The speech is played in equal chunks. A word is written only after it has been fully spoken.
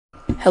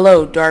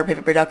Hello, Dark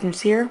Paper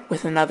Productions here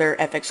with another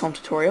FxHome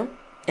tutorial,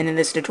 and in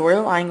this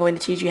tutorial I'm going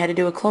to teach you how to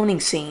do a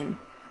cloning scene.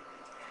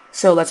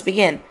 So let's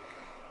begin.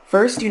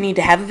 First you need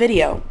to have a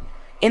video.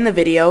 In the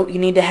video you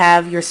need to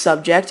have your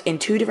subject in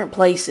two different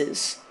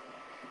places.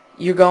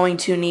 You're going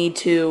to need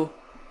to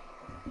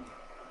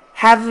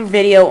have the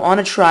video on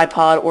a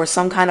tripod or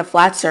some kind of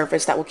flat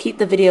surface that will keep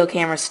the video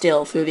camera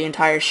still through the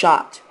entire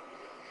shot.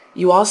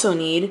 You also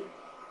need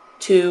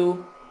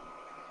to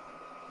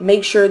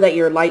make sure that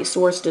your light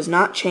source does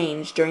not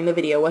change during the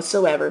video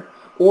whatsoever,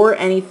 or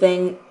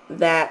anything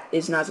that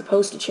is not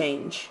supposed to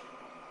change.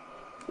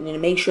 You need to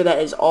make sure that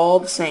is all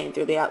the same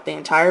throughout the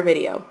entire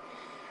video.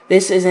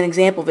 This is an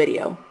example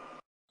video.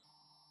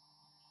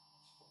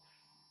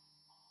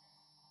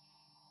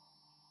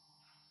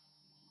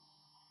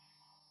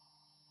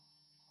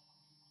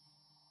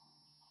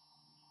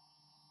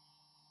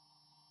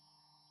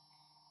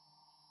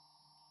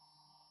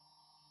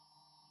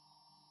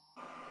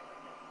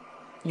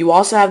 You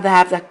also have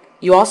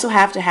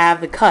to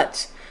have the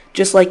cuts,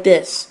 just like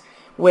this,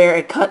 where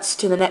it cuts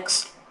to the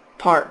next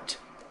part.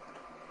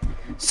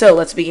 So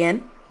let's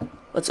begin.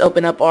 Let's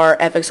open up our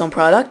FxHome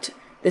product.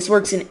 This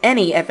works in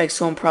any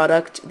FxHome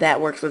product that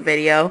works with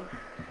video.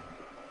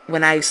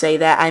 When I say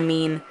that, I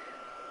mean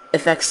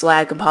FX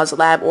Lab, Composite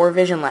Lab, or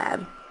Vision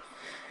Lab.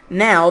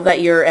 Now that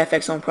your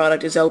FxHome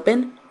product is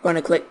open, we're going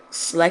to click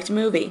Select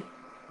Movie.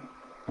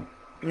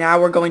 Now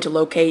we're going to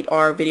locate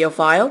our video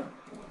file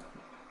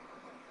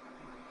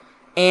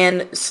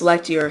and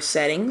select your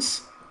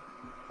settings.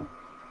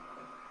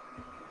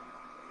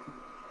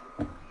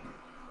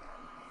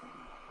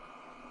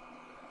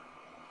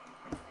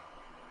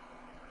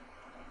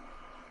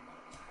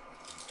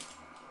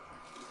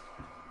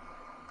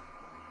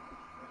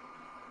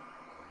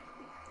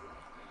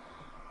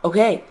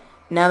 Okay,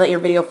 now that your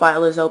video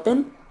file is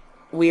open,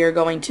 we are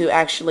going to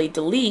actually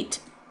delete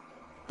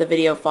the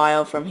video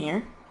file from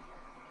here.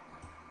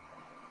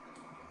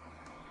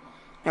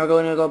 Now we're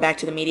going to go back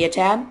to the Media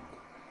tab,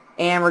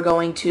 and we're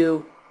going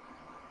to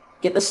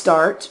get the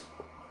start,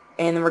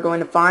 and then we're going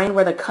to find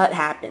where the cut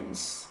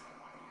happens.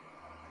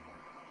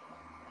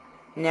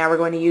 Now we're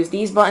going to use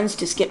these buttons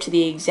to skip to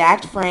the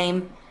exact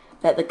frame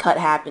that the cut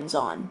happens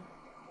on.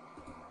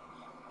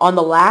 On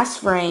the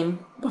last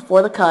frame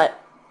before the cut,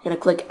 you're going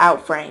to click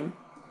Out Frame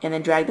and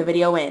then drag the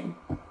video in.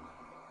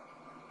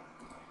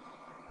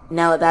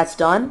 Now that that's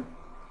done,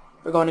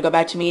 we're going to go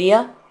back to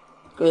Media,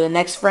 go to the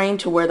next frame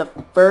to where the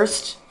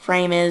first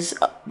frame is,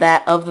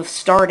 that of the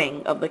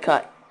starting of the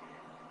cut.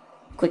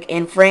 Click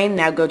In Frame,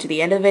 now go to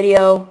the end of the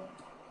video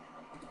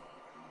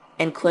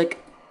and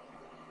click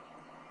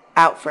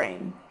Out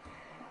Frame.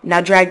 Now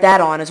drag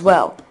that on as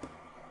well.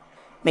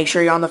 Make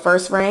sure you're on the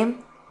first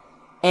frame,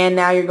 and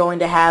now you're going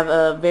to have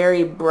a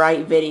very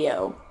bright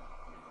video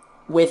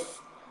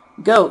with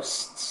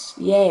ghosts.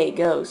 Yay,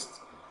 ghosts.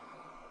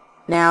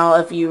 Now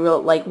if you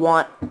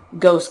want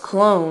ghost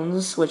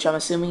clones, which I'm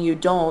assuming you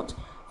don't,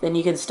 then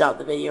you can stop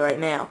the video right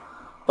now.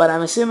 But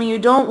I'm assuming you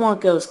don't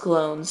want ghost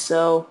clones,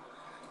 so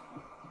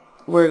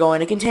we're going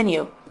to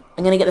continue.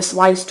 I'm going to get the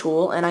slice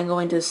tool, and I'm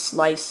going to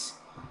slice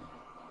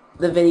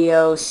the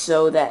video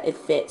so that it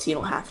fits. You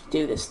don't have to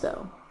do this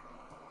though.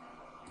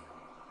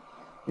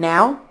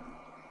 Now,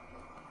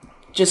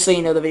 just so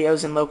you know, the video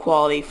is in low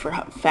quality for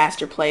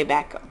faster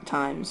playback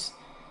times.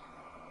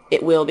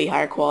 It will be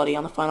higher quality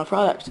on the final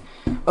product.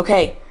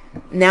 Okay,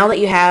 now that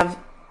you have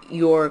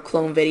your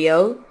clone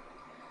video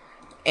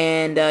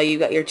and you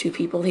got your two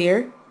people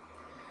here,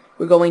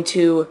 we're going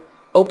to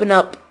open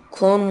up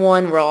Clone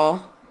 1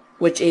 Raw,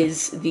 which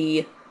is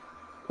the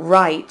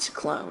right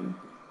clone.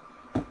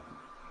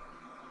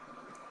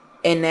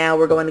 And now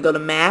we're going to go to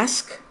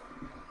Mask,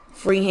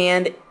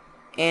 Freehand,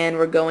 and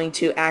we're going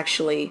to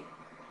actually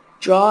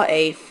draw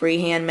a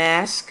freehand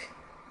mask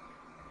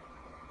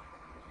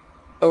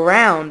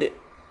around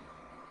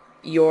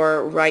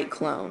your right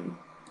clone.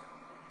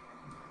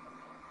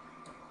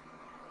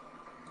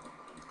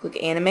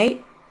 Click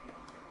Animate,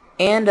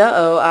 and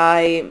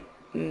I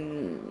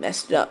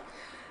messed it up.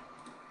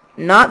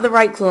 Not the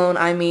right clone,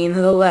 I mean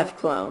the left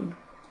clone.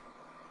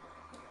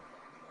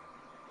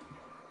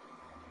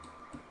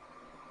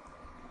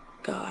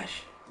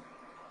 Gosh.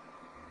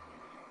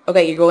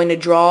 Okay, you're going to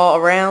draw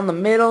around the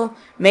middle.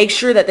 Make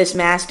sure that this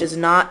mask does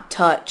not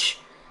touch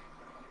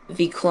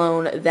the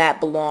clone that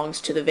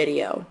belongs to the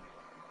video.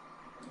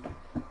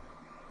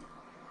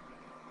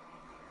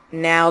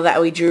 Now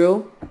that we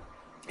drew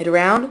it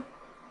around,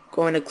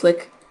 going to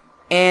click,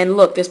 and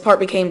look, this part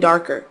became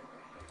darker.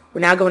 We're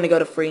now going to go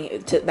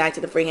back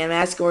to the freehand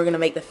mask, and we're going to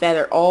make the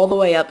feather all the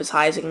way up as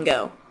high as it can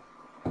go.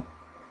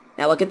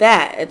 Now look at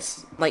that,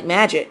 it's like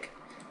magic.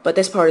 But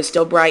this part is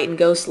still bright and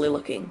ghostly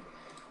looking.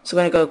 So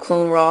we're going to go to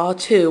Clone Raw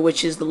 2,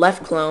 which is the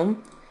left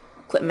clone.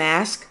 Click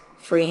Mask,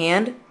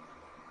 Freehand,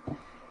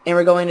 and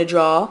we're going to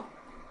draw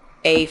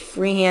a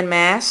freehand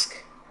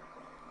mask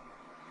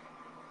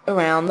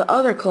around the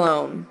other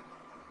clone.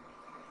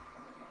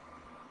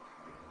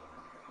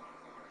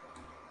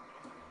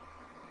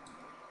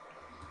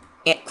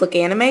 And click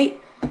Animate,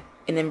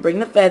 and then bring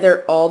the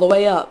feather all the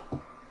way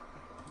up.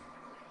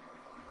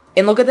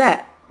 And look at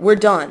that. We're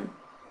done.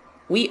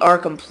 We are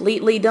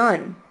completely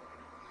done.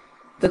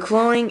 The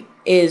cloning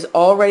is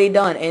already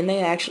done, and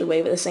they actually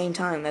wave at the same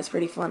time. That's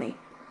pretty funny.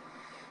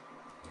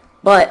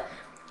 But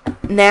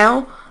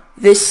now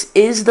that's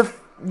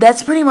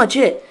pretty much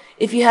it.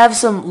 If you have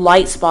some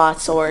light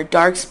spots or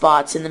dark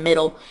spots in the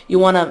middle, you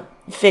want to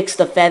fix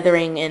the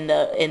feathering in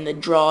the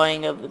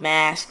drawing of the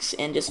masks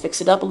and just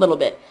fix it up a little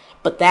bit.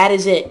 But that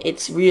is it.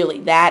 It's really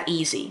that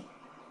easy.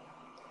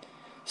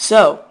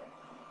 So,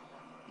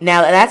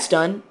 now that that's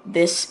done,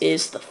 this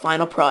is the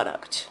final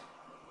product.